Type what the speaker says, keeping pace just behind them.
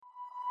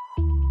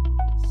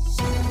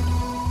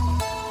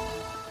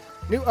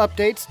New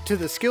updates to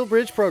the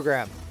SkillBridge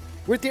program.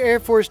 With your Air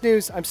Force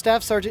News, I'm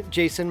Staff Sergeant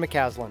Jason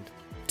McCasland.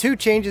 2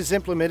 changes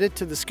implemented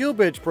to the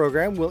SkillBridge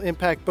program will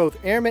impact both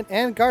airmen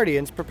and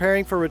guardians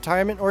preparing for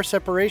retirement or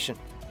separation.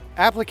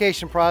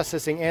 Application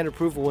processing and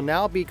approval will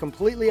now be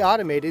completely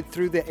automated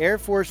through the Air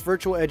Force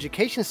Virtual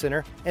Education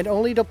Center, and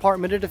only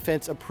Department of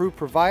Defense approved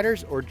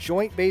providers or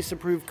Joint Base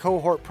approved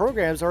cohort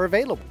programs are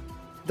available.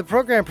 The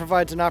program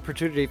provides an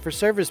opportunity for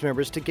service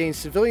members to gain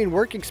civilian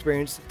work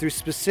experience through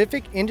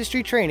specific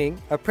industry training,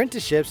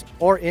 apprenticeships,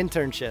 or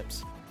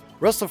internships.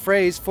 Russell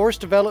Fraze, Force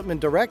Development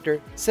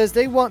Director, says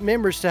they want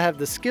members to have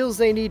the skills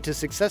they need to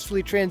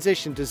successfully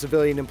transition to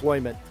civilian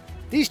employment.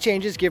 These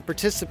changes give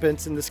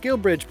participants in the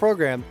SkillBridge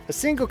program a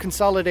single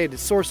consolidated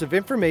source of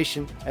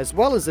information, as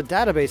well as a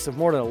database of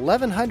more than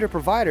 1,100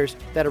 providers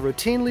that are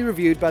routinely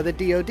reviewed by the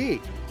DoD.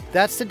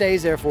 That's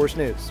today's Air Force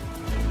News.